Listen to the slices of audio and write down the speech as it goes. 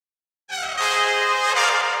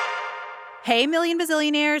Hey, Million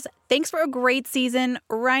Bazillionaires. Thanks for a great season.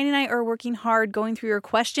 Ryan and I are working hard going through your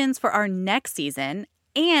questions for our next season.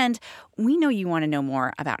 And we know you want to know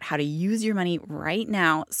more about how to use your money right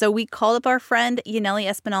now. So we called up our friend Yanely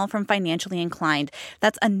Espinal from Financially Inclined.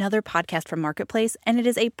 That's another podcast from Marketplace, and it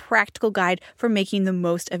is a practical guide for making the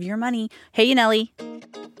most of your money. Hey, Yanely.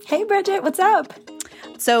 Hey, Bridget. What's up?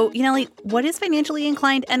 So, Yanely, what is Financially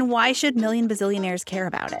Inclined and why should Million Bazillionaires care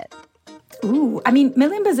about it?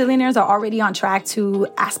 Million bazillionaires are already on track to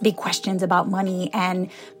ask big questions about money and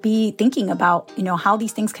be thinking about, how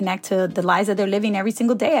these things connect to the lives that they're living every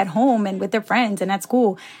single day at home and with their friends and at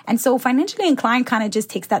school. And so Financially Inclined kind of just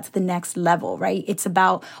takes that to the next level, right? It's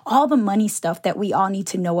about all the money stuff that we all need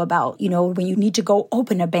to know about, when you need to go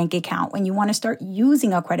open a bank account, when you want to start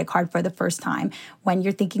using a credit card for the first time, when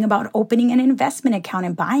you're thinking about opening an investment account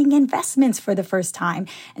and buying investments for the first time.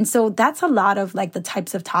 And so that's a lot of like the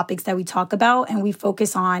types of topics that we talk about, and we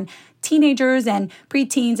focus on teenagers and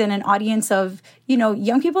preteens and an audience of,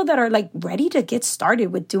 young people that are like ready to get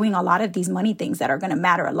started with doing a lot of these money things that are going to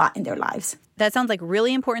matter a lot in their lives. That sounds like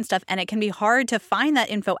really important stuff, and it can be hard to find that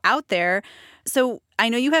info out there. So I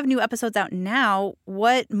know you have new episodes out now.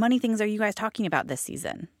 What money things are you guys talking about this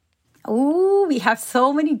season? Ooh, we have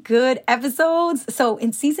so many good episodes. So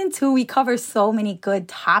in season 2, we cover so many good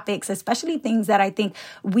topics, especially things that I think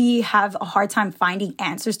we have a hard time finding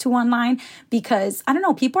answers to online because,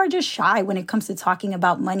 people are just shy when it comes to talking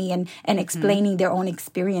about money and explaining their own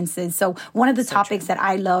experiences. So one of the topics that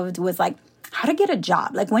I loved was like, how to get a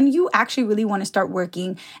job. Like when you actually really want to start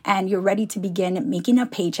working and you're ready to begin making a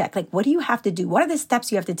paycheck, like what do you have to do? What are the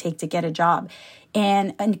steps you have to take to get a job?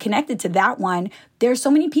 And connected to that one, there's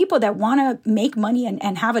so many people that want to make money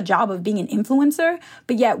and have a job of being an influencer,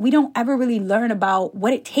 but yet we don't ever really learn about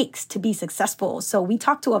what it takes to be successful. So we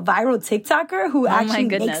talked to a viral TikToker who actually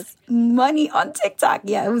makes money on TikTok.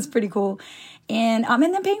 Yeah, it was pretty cool. And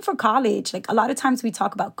then paying for college. Like a lot of times we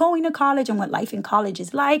talk about going to college and what life in college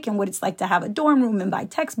is like and what it's like to have a dorm room and buy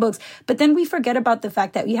textbooks. But then we forget about the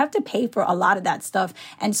fact that you have to pay for a lot of that stuff.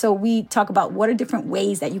 And so we talk about what are different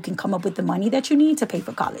ways that you can come up with the money that you need to pay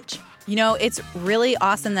for college. It's really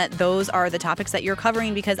awesome that those are the topics that you're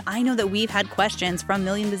covering because I know that we've had questions from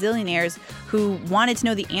Million Bazillionaires who wanted to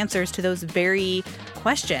know the answers to those very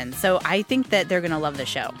questions. So I think that they're going to love the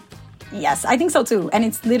show. Yes, I think so too. And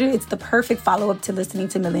it's the perfect follow-up to listening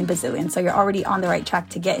to Million Bazillion. So you're already on the right track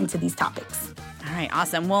to get into these topics. All right,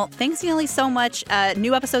 awesome. Well, thanks, Yanely, so much.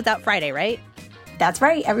 New episodes out Friday, right? That's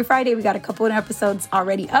right. Every Friday, we got a couple of episodes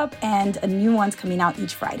already up and a new one's coming out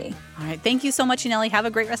each Friday. All right. Thank you so much, Yanely. Have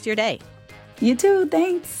a great rest of your day. You too.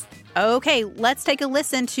 Thanks. Okay, let's take a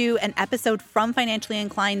listen to an episode from Financially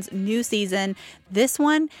Inclined's new season. This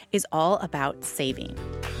one is all about saving.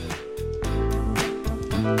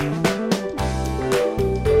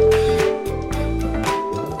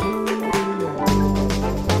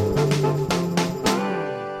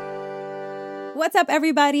 What's up,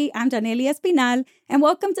 everybody? I'm Yanely Espinal, and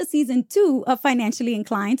welcome to Season 2 of Financially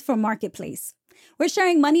Inclined for Marketplace. We're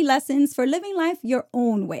sharing money lessons for living life your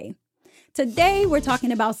own way. Today, we're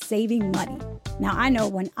talking about saving money. Now, I know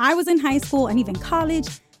when I was in high school and even college,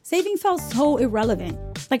 saving felt so irrelevant.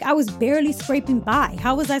 Like I was barely scraping by.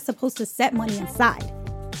 How was I supposed to set money aside?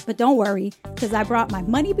 But don't worry, because I brought my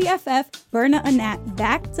money BFF, Berna Anat,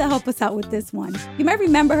 back to help us out with this one. You might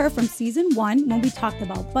remember her from Season 1 when we talked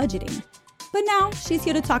about budgeting. But now she's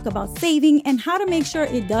here to talk about saving and how to make sure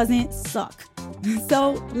it doesn't suck.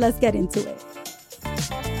 So let's get into it.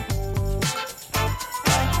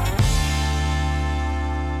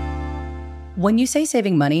 When you say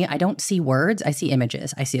saving money, I don't see words, I see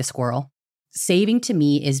images. I see a squirrel. Saving to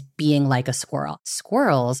me is being like a squirrel.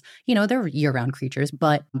 Squirrels, they're year-round creatures,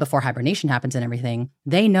 but before hibernation happens and everything,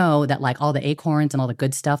 they know that like all the acorns and all the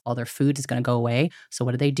good stuff, all their food is going to go away. So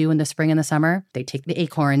what do in the spring and the summer? They take the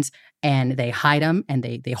acorns and they hide them and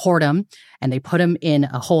they hoard them and they put them in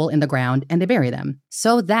a hole in the ground and they bury them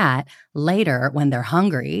so that later when they're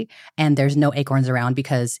hungry and there's no acorns around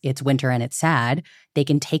because it's winter and it's sad, they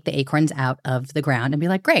can take the acorns out of the ground and be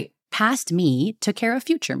like, great, past me took care of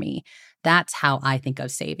future me. That's how I think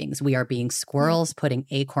of savings. We are being squirrels putting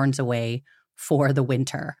acorns away for the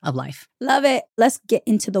winter of life. Love it. Let's get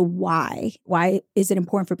into the why. Why is it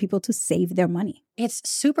important for people to save their money? It's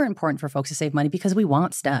super important for folks to save money because we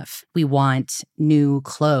want stuff. We want new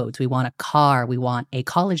clothes. We want a car. We want a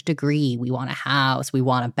college degree. We want a house. We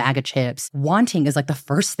want a bag of chips. Wanting is like the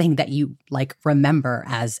first thing that you like remember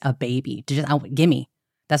as a baby to just, gimme.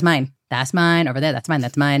 That's mine. That's mine. Over there. That's mine.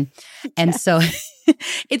 That's mine. And so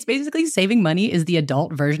it's basically saving money is the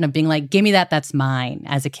adult version of being like, give me that. That's mine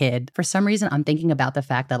as a kid. For some reason, I'm thinking about the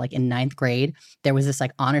fact that like in 9th grade, there was this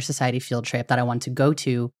like honor society field trip that I wanted to go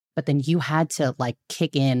to. But then you had to like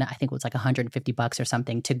kick in, I think it was like $150 or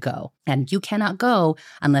something to go. And you cannot go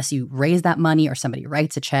unless you raise that money or somebody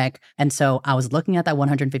writes a check. And so I was looking at that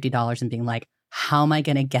 $150 and being like, how am I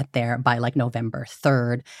going to get there by like November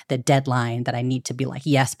 3rd, the deadline that I need to be like,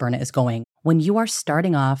 yes, Berna is going. When you are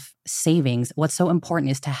starting off savings, what's so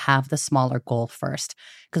important is to have the smaller goal first.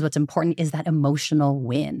 Because what's important is that emotional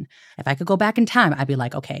win. If I could go back in time, I'd be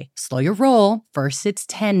like, okay, slow your roll. First, it's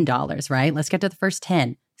 $10, right? Let's get to the first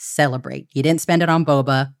 10. Celebrate. You didn't spend it on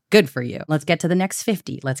boba. Good for you. Let's get to the next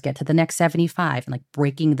 50. Let's get to the next 75. And like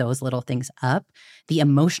breaking those little things up. The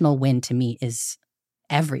emotional win to me is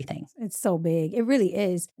everything. It's so big. It really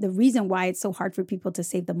is. The reason why it's so hard for people to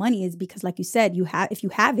save the money is because, like you said, if you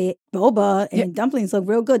have it, boba and dumplings look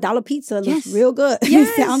real good. Dollar pizza looks real good.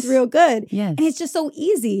 It sounds real good. Yes. And it's just so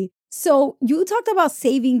easy. So you talked about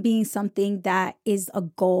saving being something that is a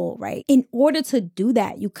goal, right? In order to do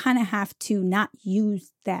that, you kind of have to not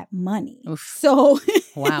use that money. Oof. So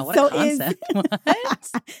wow, what a concept.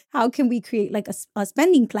 How can we create like a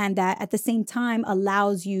spending plan that at the same time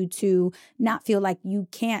allows you to not feel like you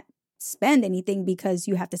can't spend anything because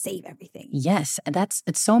you have to save everything? Yes,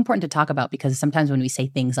 it's so important to talk about because sometimes when we say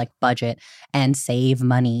things like budget and save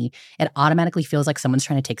money, it automatically feels like someone's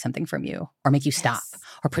trying to take something from you or make you stop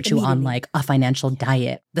or put you on like a financial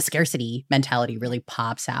diet. The scarcity mentality really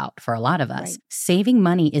pops out for a lot of us. Right. Saving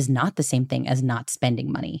money is not the same thing as not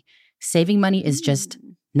spending money. Saving money is just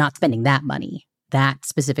not spending that money, that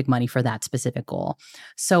specific money for that specific goal.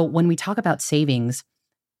 So when we talk about savings,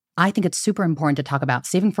 I think it's super important to talk about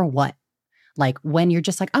saving for what? Like when you're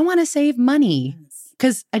just like, I want to save money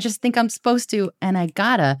because I just think I'm supposed to and I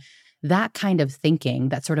gotta. That kind of thinking,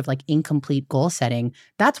 that sort of like incomplete goal setting,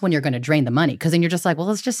 that's when you're going to drain the money because then you're just like, well,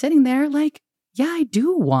 it's just sitting there like, yeah, I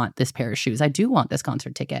do want this pair of shoes. I do want this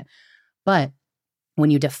concert ticket. But when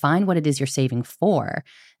you define what it is you're saving for,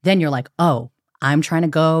 then you're like, oh, I'm trying to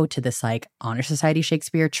go to this like Honor Society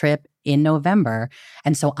Shakespeare trip in November.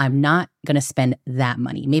 And so I'm not going to spend that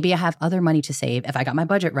money. Maybe I have other money to save. If I got my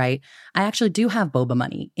budget right, I actually do have boba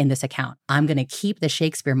money in this account. I'm going to keep the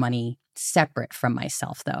Shakespeare money separate from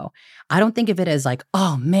myself though. I don't think of it as like,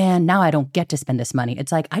 oh man, now I don't get to spend this money.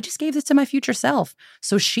 It's like, I just gave this to my future self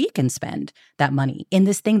so she can spend that money in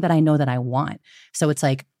this thing that I know that I want. So it's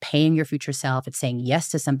like paying your future self. It's saying yes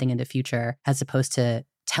to something in the future as opposed to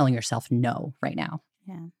telling yourself no right now.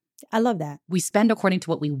 Yeah. I love that. We spend according to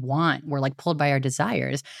what we want. We're like pulled by our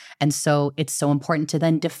desires. And so it's so important to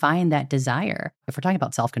then define that desire. If we're talking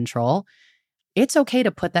about self-control, it's okay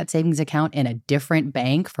to put that savings account in a different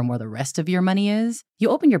bank from where the rest of your money is. You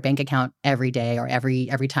open your bank account every day or every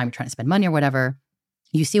time you're trying to spend money or whatever.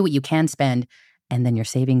 You see what you can spend, and then your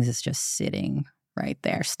savings is just sitting right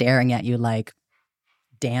there, staring at you like,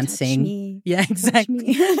 dancing. Touch me. Yeah,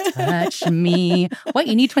 exactly. Touch me. What,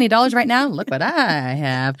 you need $20 right now? Look what I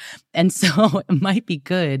have. And so it might be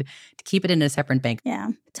good to keep it in a separate bank. Yeah.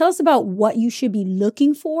 Tell us about what you should be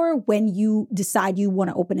looking for when you decide you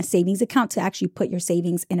want to open a savings account to actually put your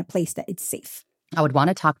savings in a place that it's safe. I would want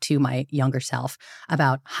to talk to my younger self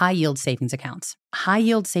about high yield savings accounts. High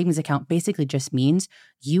yield savings account basically just means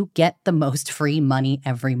you get the most free money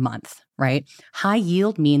every month, right? High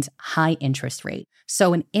yield means high interest rate.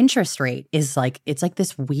 So an interest rate is like, it's like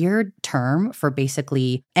this weird term for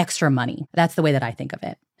basically extra money. That's the way that I think of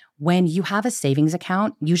it. When you have a savings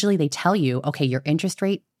account, usually they tell you, okay, your interest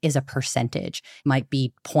rate is a percentage. It might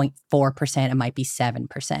be 0.4%, it might be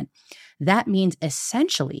 7%. That means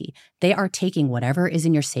essentially they are taking whatever is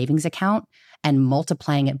in your savings account and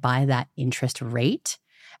multiplying it by that interest rate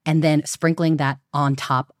and then sprinkling that on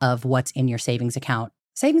top of what's in your savings account.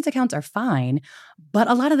 Savings accounts are fine, but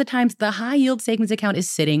a lot of the times the high yield savings account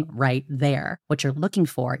is sitting right there. What you're looking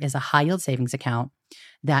for is a high yield savings account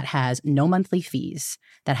that has no monthly fees,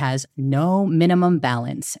 that has no minimum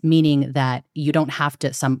balance, meaning that you don't have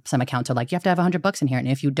to, some accounts are like, you have to have $100 in here. And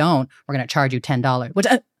if you don't, we're going to charge you $10, which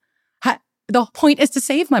the point is to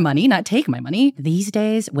save my money, not take my money. These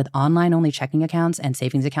days, with online-only checking accounts and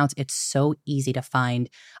savings accounts, it's so easy to find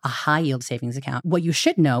a high-yield savings account. What you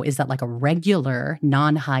should know is that like a regular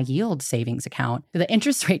non-high-yield savings account, the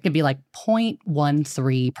interest rate can be like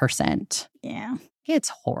 0.13%. Yeah. It's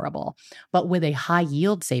horrible. But with a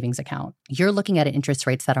high-yield savings account, you're looking at interest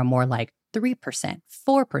rates that are more like 3%,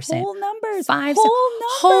 4%. Whole numbers. 5%.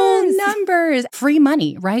 Whole numbers. Free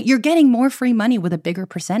money, right? You're getting more free money with a bigger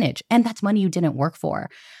percentage. And that's money you didn't work for.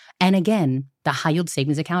 And again, the high yield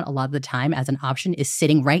savings account, a lot of the time as an option, is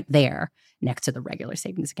sitting right there next to the regular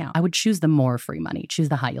savings account. I would choose the more free money, choose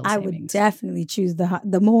the high yield savings. I would definitely choose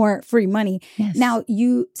the more free money. Yes. Now,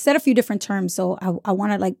 you said a few different terms, so I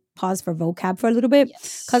want to like pause for vocab for a little bit,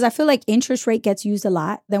 because I feel like interest rate gets used a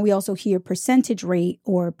lot. Then we also hear percentage rate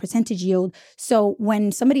or percentage yield. So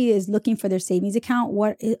when somebody is looking for their savings account,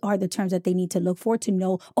 what are the terms that they need to look for to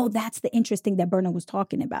know, oh, that's the interest thing that Berna was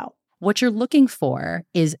talking about? What you're looking for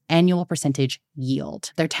is annual percentage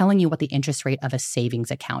yield. They're telling you what the interest rate of a savings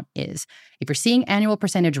account is. If you're seeing annual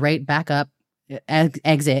percentage rate, back up,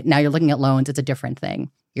 exit, now you're looking at loans, it's a different thing.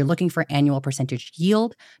 You're looking for annual percentage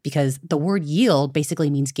yield because the word yield basically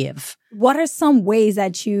means give. What are some ways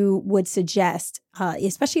that you would suggest,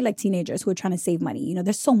 especially like teenagers who are trying to save money? You know,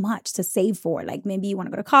 there's so much to save for. Like maybe you want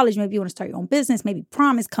to go to college, maybe you want to start your own business, maybe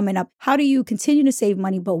prom is coming up. How do you continue to save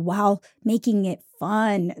money, but while making it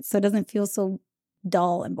fun so it doesn't feel so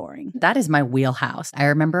dull and boring? That is my wheelhouse. I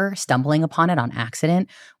remember stumbling upon it on accident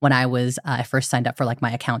when I first signed up for like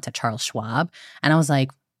my account at Charles Schwab. And I was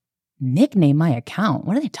like, nickname my account?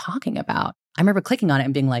 What are they talking about? I remember clicking on it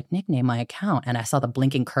and being like, nickname my account. And I saw the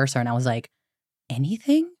blinking cursor and I was like,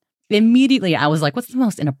 anything? Immediately, I was like, what's the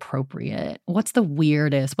most inappropriate? What's the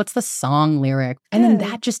weirdest? What's the song lyric? And then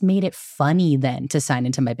that just made it funny then to sign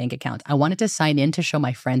into my bank account. I wanted to sign in to show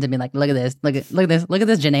my friends and be like, look at this, look at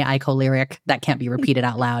this Jhené Aiko lyric that can't be repeated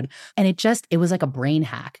out loud. And it was like a brain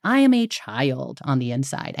hack. I am a child on the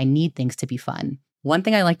inside. I need things to be fun. One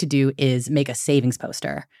thing I like to do is make a savings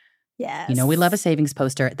poster. Yes. You know, we love a savings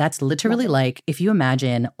poster. That's literally like, if you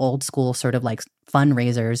imagine old school sort of like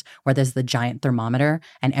fundraisers where there's the giant thermometer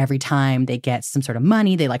and every time they get some sort of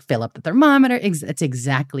money, they like fill up the thermometer. It's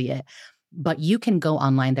exactly it. But you can go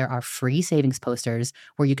online. There are free savings posters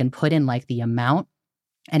where you can put in like the amount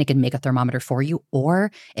and it can make a thermometer for you,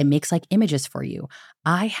 or it makes like images for you.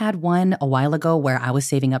 I had one a while ago where I was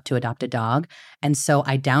saving up to adopt a dog. And so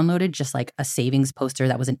I downloaded just like a savings poster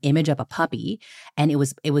that was an image of a puppy. And it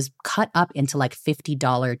was cut up into like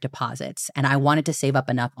 $50 deposits. And I wanted to save up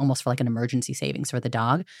enough almost for like an emergency savings for the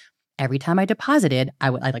dog. Every time I deposited, I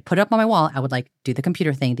like put it up on my wall. I would like do the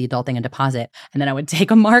computer thing, the adult thing, and deposit. And then I would take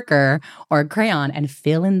a marker or a crayon and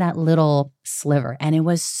fill in that little sliver. And it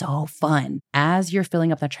was so fun. As you're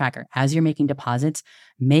filling up that tracker, as you're making deposits,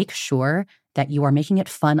 make sure that you are making it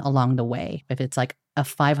fun along the way. If it's like a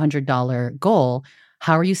 $500 goal,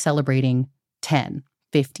 how are you celebrating 10,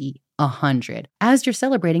 50, 100? As you're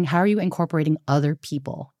celebrating, how are you incorporating other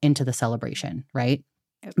people into the celebration, right?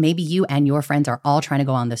 Maybe you and your friends are all trying to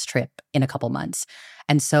go on this trip in a couple months.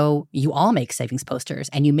 And so you all make savings posters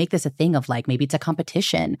and you make this a thing of like, maybe it's a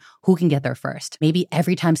competition. Who can get there first? Maybe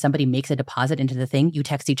every time somebody makes a deposit into the thing, you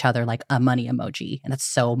text each other like a money emoji. And that's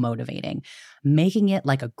so motivating. Making it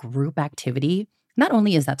like a group activity, not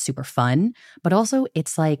only is that super fun, but also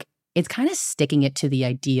it's like, it's kind of sticking it to the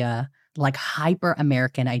idea, like hyper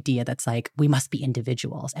American idea that's like, we must be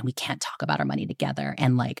individuals and we can't talk about our money together.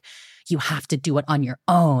 And like, you have to do it on your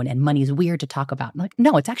own and money is weird to talk about. Like,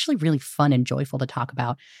 no, it's actually really fun and joyful to talk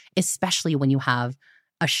about, especially when you have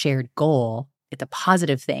a shared goal. It's a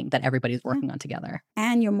positive thing that everybody's working on together.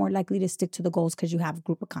 And you're more likely to stick to the goals because you have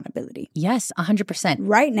group accountability. Yes, 100%.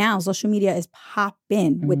 Right now, social media is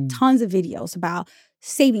popping with tons of videos about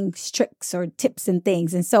savings tricks or tips and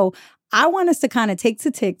things. And so I want us to kind of take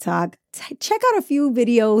to TikTok, check out a few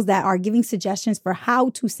videos that are giving suggestions for how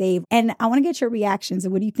to save. And I want to get your reactions.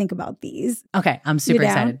 And what do you think about these? Okay, I'm super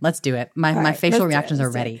excited. Let's do it. My facial reactions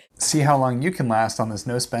are ready. See how long you can last on this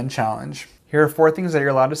no spend challenge. Here are 4 things that you're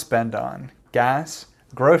allowed to spend on: gas,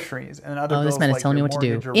 groceries, and other bills. This man is telling you what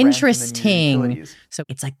to do. Interesting. So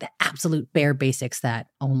it's like the absolute bare basics that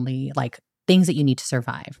only like things that you need to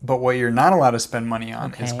survive. But what you're not allowed to spend money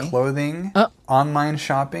on is clothing, online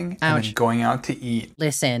shopping, and then going out to eat.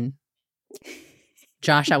 Listen,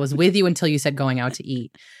 Josh, I was with you until you said going out to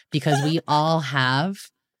eat, because we all have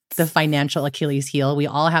the financial Achilles heel. We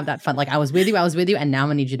all have that fun. Like I was with you, and now I'm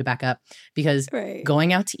gonna need you to back up, because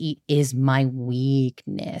going out to eat is my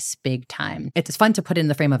weakness big time. It's fun to put it in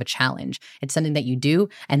the frame of a challenge. It's something that you do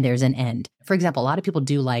and there's an end. For example, a lot of people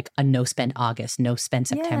do like a no spend August, no spend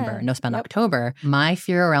September, no spend October. My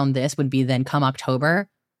fear around this would be then come October,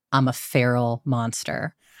 I'm a feral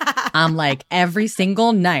monster. I'm like, every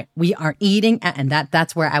single night we are eating, and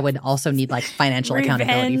that's where I would also need like financial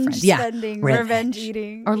accountability friends. Revenge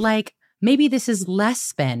eating. Or like, maybe this is less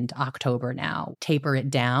spend October now, taper it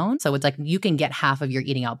down. So it's like you can get half of your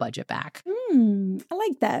eating out budget back. I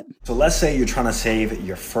like that. So let's say you're trying to save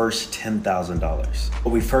your first $10,000.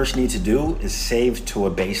 What we first need to do is save to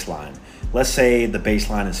a baseline. Let's say the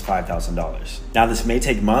baseline is $5,000. Now this may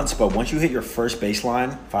take months, but once you hit your first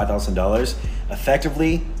baseline, $5,000,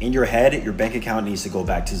 effectively in your head, your bank account needs to go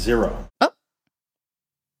back to zero. Oh,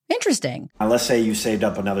 interesting. Now let's say you saved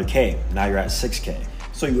up another K. Now you're at 6K.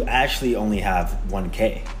 So you actually only have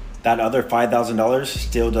 1K. That other $5,000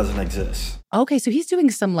 still doesn't exist. Okay, so he's doing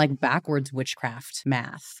some like backwards witchcraft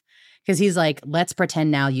math. Because he's like, let's pretend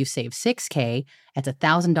now you save 6K. It's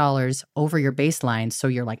 $1,000 over your baseline. So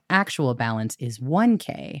your like actual balance is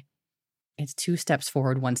 1K. It's 2 steps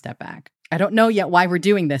forward, 1 step back. I don't know yet why we're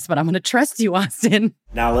doing this, but I'm going to trust you, Austin.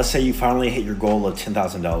 Now let's say you finally hit your goal of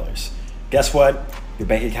 $10,000. Guess what? Your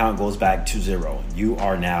bank account goes back to zero. You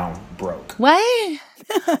are now broke. What?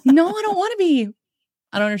 No, I don't want to be.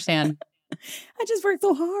 I don't understand. I just worked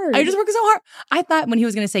so hard. I thought when he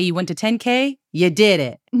was going to say you went to 10K, you did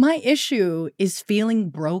it. My issue is feeling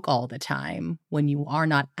broke all the time when you are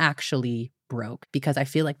not actually broke, because I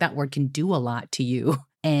feel like that word can do a lot to you.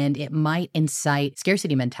 And it might incite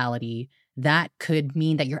scarcity mentality. That could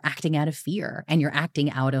mean that you're acting out of fear and you're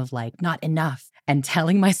acting out of like not enough. And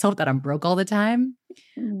telling myself that I'm broke all the time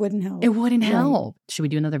wouldn't help. It wouldn't help. Should we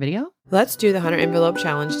do another video? Let's do the 100 envelope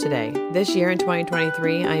challenge today. This year in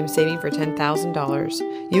 2023, I am saving for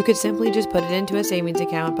 $10,000. You could simply just put it into a savings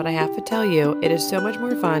account, but I have to tell you, it is so much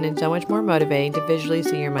more fun and so much more motivating to visually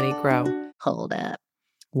see your money grow. Hold up.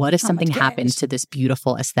 What if something happens to this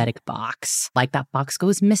beautiful aesthetic box? Like that box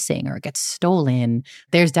goes missing or it gets stolen.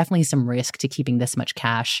 There's definitely some risk to keeping this much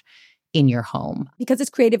cash in your home. Because it's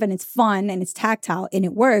creative and it's fun and it's tactile and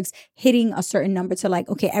it works, hitting a certain number to like,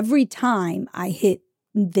 okay, every time I hit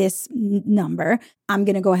this number, I'm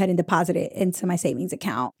going to go ahead and deposit it into my savings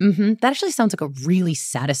account. Mm-hmm. That actually sounds like a really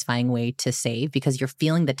satisfying way to save, because you're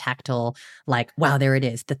feeling the tactile, like, wow, there it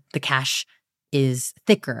is. The cash is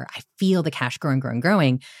thicker. I feel the cash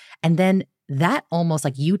growing. And then that almost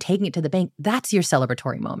like you taking it to the bank, that's your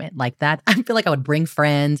celebratory moment. Like that, I feel like I would bring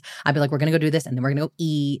friends. I'd be like, we're going to go do this and then we're going to go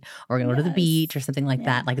eat or we're going to go to the beach or something like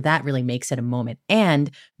that. Like that really makes it a moment.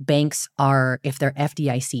 And banks are, if they're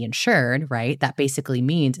FDIC insured, right? That basically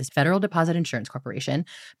means it's Federal Deposit Insurance Corporation.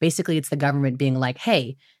 Basically, it's the government being like,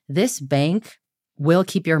 hey, this bank will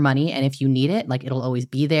keep your money. And if you need it, like it'll always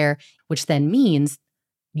be there, which then means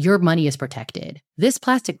your money is protected. This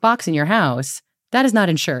plastic box in your house, that is not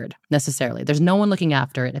insured necessarily. There's no one looking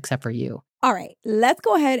after it except for you. All right, let's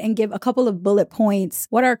go ahead and give a couple of bullet points.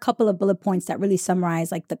 What are a couple of bullet points that really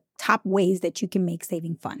summarize like the top ways that you can make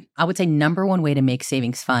saving fun? I would say number one way to make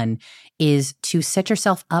savings fun is to set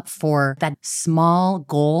yourself up for that small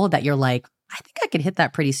goal that you're like, I think I could hit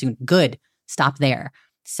that pretty soon. Good. Stop there.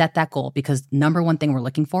 Set that goal, because number one thing we're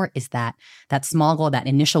looking for is that small goal, that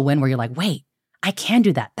initial win where you're like, wait, I can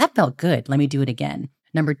do that. That felt good. Let me do it again.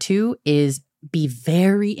 Number two is be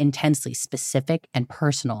very intensely specific and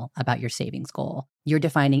personal about your savings goal. You're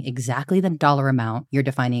defining exactly the dollar amount. You're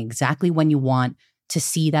defining exactly when you want to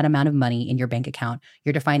see that amount of money in your bank account.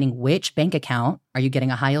 You're defining which bank account. Are you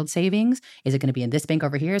getting a high yield savings? Is it going to be in this bank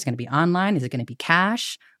over here? Is it going to be online? Is it going to be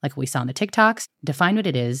cash? Like we saw in the TikToks. Define what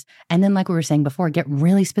it is. And then like we were saying before, get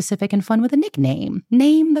really specific and fun with a nickname.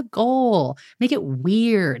 Name the goal. Make it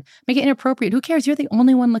weird. Make it inappropriate. Who cares? You're the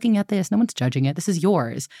only one looking at this. No one's judging it. This is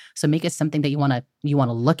yours. So make it something that you want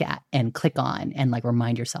to look at and click on and like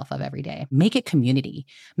remind yourself of every day. Make it community.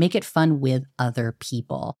 Make it fun with other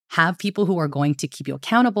people. Have people who are going to keep you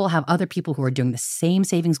accountable. Have other people who are doing the same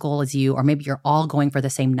savings goal as you, or maybe you're all going for the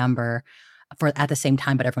same number at the same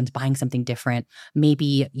time, but everyone's buying something different.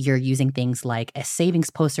 Maybe you're using things like a savings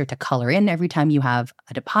poster to color in every time you have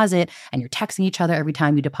a deposit, and you're texting each other every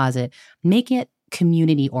time you deposit. Make it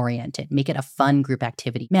community oriented. Make it a fun group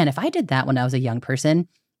activity. Man, if I did that when I was a young person,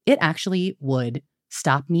 it actually would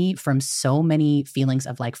stop me from so many feelings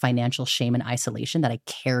of like financial shame and isolation that I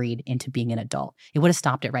carried into being an adult. It would have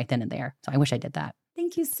stopped it right then and there. So I wish I did that.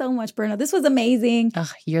 Thank you so much, Berna. This was amazing.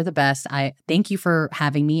 You're the best. I thank you for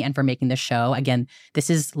having me and for making this show. Again, this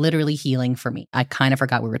is literally healing for me. I kind of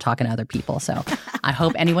forgot we were talking to other people. So I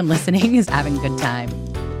hope anyone listening is having a good time.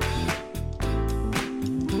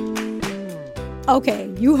 Okay,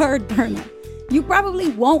 you heard Berna. You probably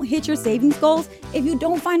won't hit your savings goals if you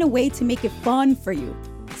don't find a way to make it fun for you.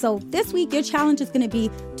 So this week, your challenge is going to be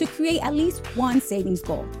to create at least one savings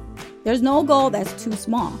goal. There's no goal that's too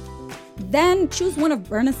small. Then choose one of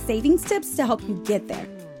Berna's savings tips to help you get there.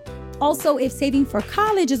 Also, if saving for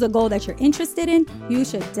college is a goal that you're interested in, you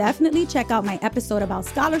should definitely check out my episode about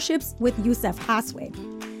scholarships with Youssef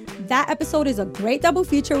Haswe. That episode is a great double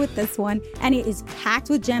feature with this one, and it is packed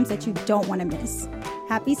with gems that you don't want to miss.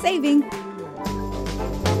 Happy saving!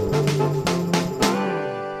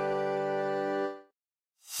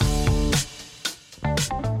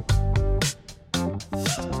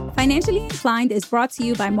 Financially Inclined is brought to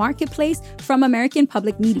you by Marketplace from American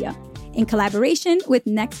Public Media in collaboration with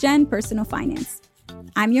NextGen Personal Finance.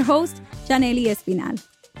 I'm your host, Janely Espinal.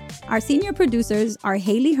 Our senior producers are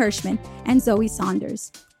Haley Hirschman and Zoe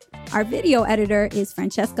Saunders. Our video editor is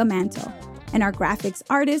Francesca Manto, and our graphics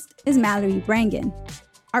artist is Mallory Brangan.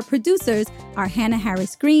 Our producers are Hannah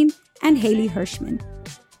Harris Green and Haley Hirschman.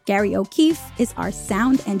 Gary O'Keefe is our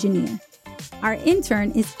sound engineer. Our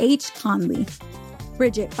intern is H. Conley.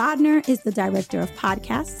 Bridget Bodner is the director of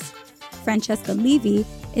podcasts. Francesca Levy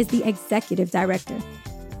is the executive director.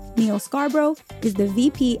 Neil Scarborough is the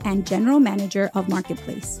VP and general manager of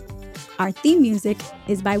Marketplace. Our theme music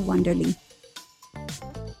is by Wonderly.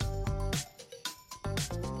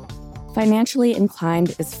 Financially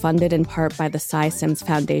Inclined is funded in part by the Cy Sims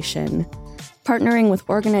Foundation, partnering with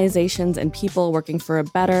organizations and people working for a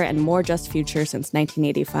better and more just future since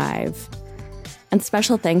 1985. And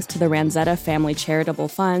special thanks to the Ranzetta Family Charitable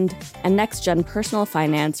Fund and NextGen Personal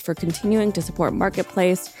Finance for continuing to support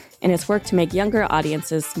Marketplace in its work to make younger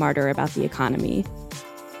audiences smarter about the economy.